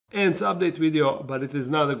ANTS update video, but it is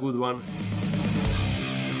not a good one.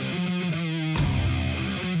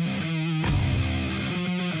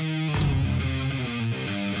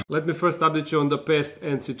 Let me first update you on the past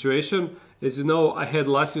ANTS situation. As you know, I had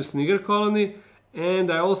Lasius niger colony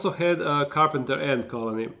and I also had a carpenter ant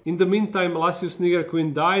colony. In the meantime, Lasius niger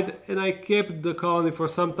queen died and I kept the colony for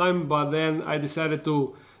some time, but then I decided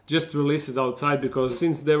to just release it outside because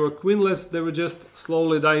since they were queenless, they were just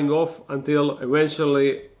slowly dying off until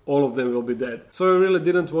eventually all of them will be dead. So I really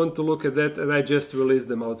didn't want to look at that and I just released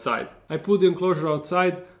them outside. I put the enclosure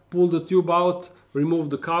outside, pulled the tube out, removed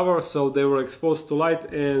the cover so they were exposed to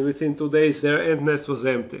light, and within 2 days their ant nest was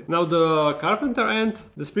empty. Now the carpenter ant,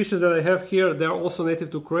 the species that I have here, they're also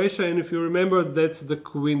native to Croatia, and if you remember, that's the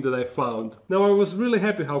queen that I found. Now I was really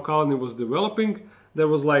happy how colony was developing. There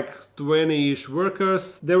was like 20-ish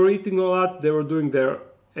workers. They were eating a lot, they were doing their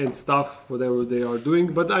ant stuff, whatever they are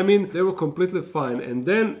doing, but I mean they were completely fine. And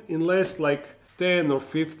then in last like 10 or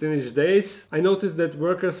 15-ish days, I noticed that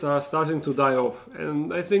workers are starting to die off.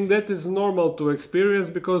 And I think that is normal to experience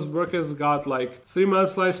because workers got like 3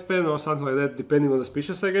 months lifespan or something like that, depending on the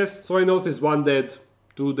species, I guess. So I noticed 1 dead,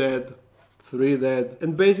 2 dead, 3 dead.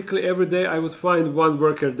 And basically every day I would find 1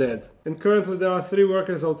 worker dead. And currently there are 3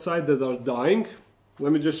 workers outside that are dying.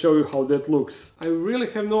 Let me just show you how that looks. I really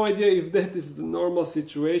have no idea if that is the normal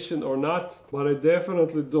situation or not, but I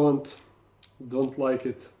definitely don't like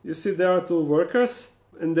it. You see, there are 2 workers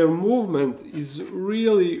and their movement is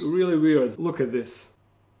really weird. Look at this.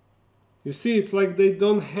 You see, it's like they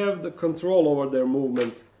don't have the control over their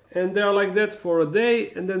movement. And they are like that for a day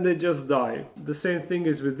and then they just die. The same thing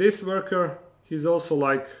is with this worker. He's also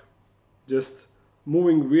like just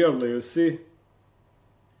moving weirdly, you see.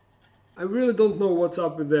 I really don't know what's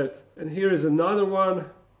up with that. And here is another one.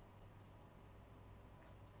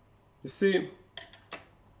 You see,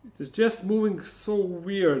 it is just moving so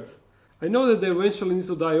weird. I know that they eventually need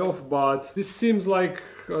to die off, but this seems like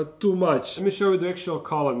too much. Let me show you the actual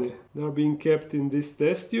colony. They are being kept in this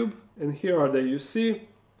test tube. And here are they. You see,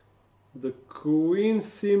 the queen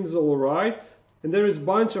seems alright. And there is a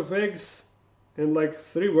bunch of eggs and like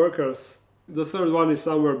 3 workers. The 3rd one is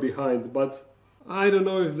somewhere behind, but I don't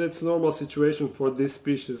know if that's a normal situation for this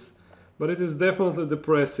species. But it is definitely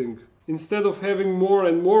depressing. Instead of having more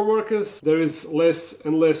and more workers, there is less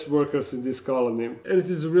and less workers in this colony. And it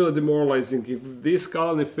is really demoralizing. If this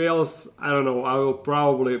colony fails, I don't know,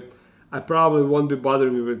 I probably won't be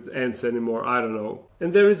bothering with ants anymore, I don't know.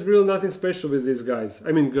 And there is really nothing special with these guys.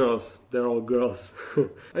 I mean girls, they're all girls.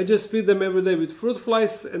 I just feed them every day with fruit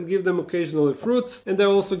flies and give them occasionally fruits, and I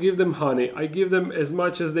also give them honey. I give them as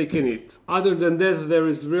much as they can eat. Other than that, there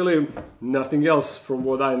is really nothing else from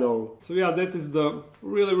what I know. So yeah, that is the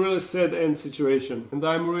really sad ant situation, and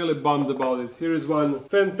I'm really bummed about it. Here is one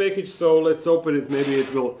fan package, so let's open it. Maybe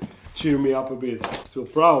it will cheer me up a bit. It will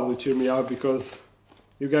probably cheer me up because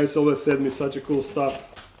you guys always send me such a cool stuff.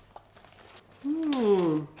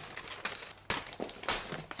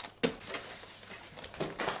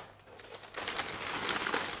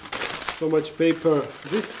 So much paper.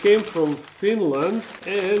 This came from Finland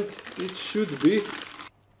and it should be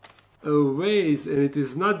a vase, and it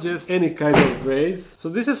is not just any kind of vase. So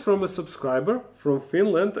this is from a subscriber from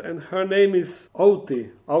Finland and her name is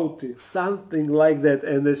Outi, something like that.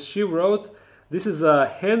 And as she wrote, this is a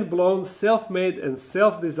hand-blown, self-made and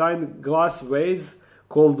self-designed glass vase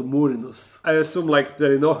called Murinus. I assume like the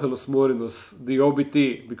Rhinohelus murinus, the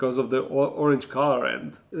OBT, because of the orange color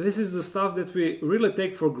end. This is the stuff that we really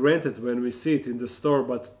take for granted when we see it in the store,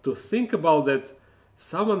 but to think about that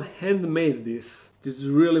someone handmade this, it is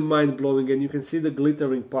really mind-blowing, and you can see the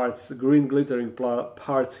glittering parts, the green glittering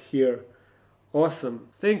parts here. Awesome.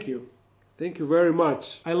 Thank you. Thank you very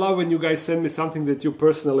much. I love when you guys send me something that you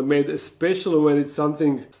personally made, especially when it's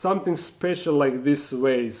something special like this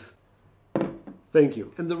vase. Thank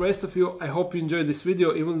you. And the rest of you, I hope you enjoyed this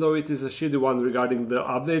video, even though it is a shitty one regarding the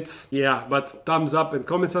updates. Yeah, but thumbs up and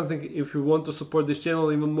comment something if you want to support this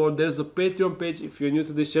channel even more. There's a Patreon page. If you're new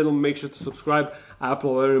to this channel, make sure to subscribe. I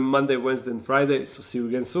upload every Monday, Wednesday and Friday. So see you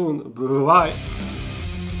again soon. Bye.